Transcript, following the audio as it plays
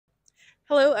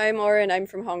Hello, I'm Auran. I'm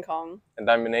from Hong Kong.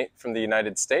 And I'm Nate from the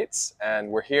United States, and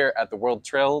we're here at the World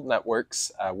Trail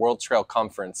Network's World Trail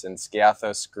Conference in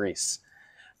Skiathos, Greece.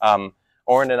 Auran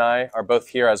and I are both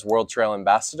here as World Trail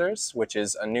Ambassadors, which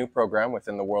is a new program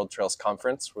within the World Trails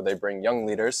Conference where they bring young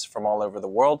leaders from all over the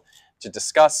world to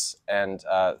discuss and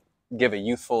give a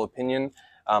youthful opinion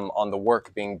on the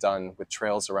work being done with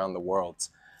trails around the world.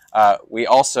 We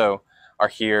also are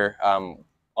here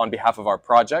on behalf of our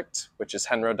project, which is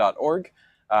henro.org,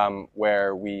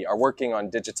 where we are working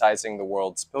on digitizing the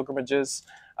world's pilgrimages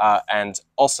and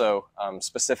also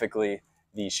specifically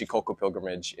the Shikoku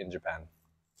pilgrimage in Japan.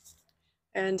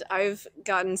 And I've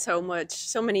gotten so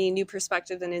many new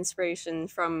perspectives and inspiration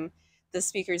from the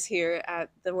speakers here at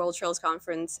the World Trails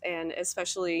Conference, and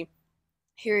especially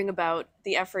hearing about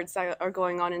the efforts that are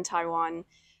going on in Taiwan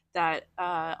that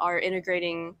are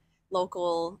integrating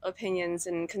local opinions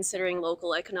and considering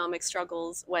local economic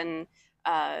struggles when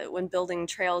building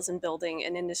trails and building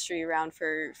an industry around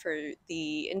for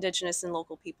the indigenous and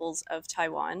local peoples of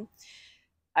Taiwan.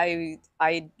 I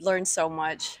learned so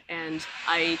much, and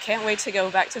I can't wait to go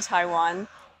back to Taiwan.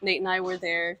 Nate and I were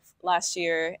there last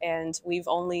year, and we've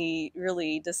only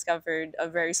really discovered a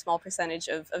very small percentage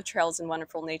of trails and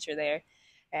wonderful nature there.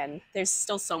 And there's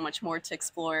still so much more to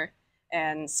explore,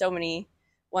 and so many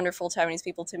wonderful Taiwanese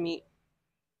people to meet.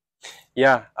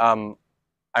 Yeah,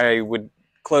 I would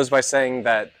close by saying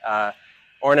that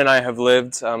Auran and I have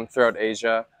lived throughout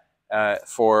Asia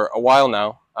for a while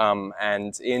now,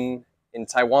 and in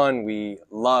Taiwan, we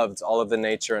loved all of the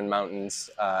nature and mountains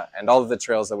and all of the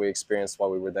trails that we experienced while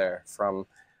we were there, from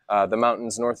the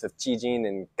mountains north of Qijin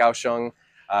in Kaohsiung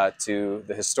to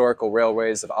the historical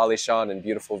railways of Alishan and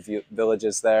beautiful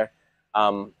villages there,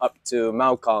 up to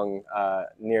Maokong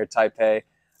near Taipei.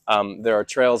 There are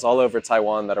trails all over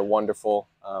Taiwan that are wonderful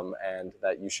and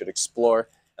that you should explore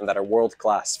and that are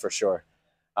world-class for sure.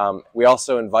 We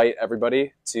also invite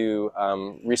everybody to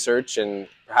research and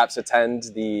perhaps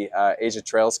attend the Asia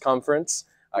Trails Conference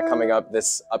coming up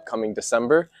this upcoming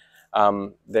December.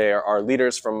 There are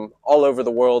leaders from all over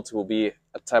the world who will be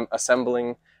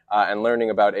assembling and learning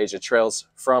about Asia Trails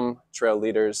from trail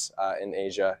leaders in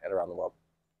Asia and around the world.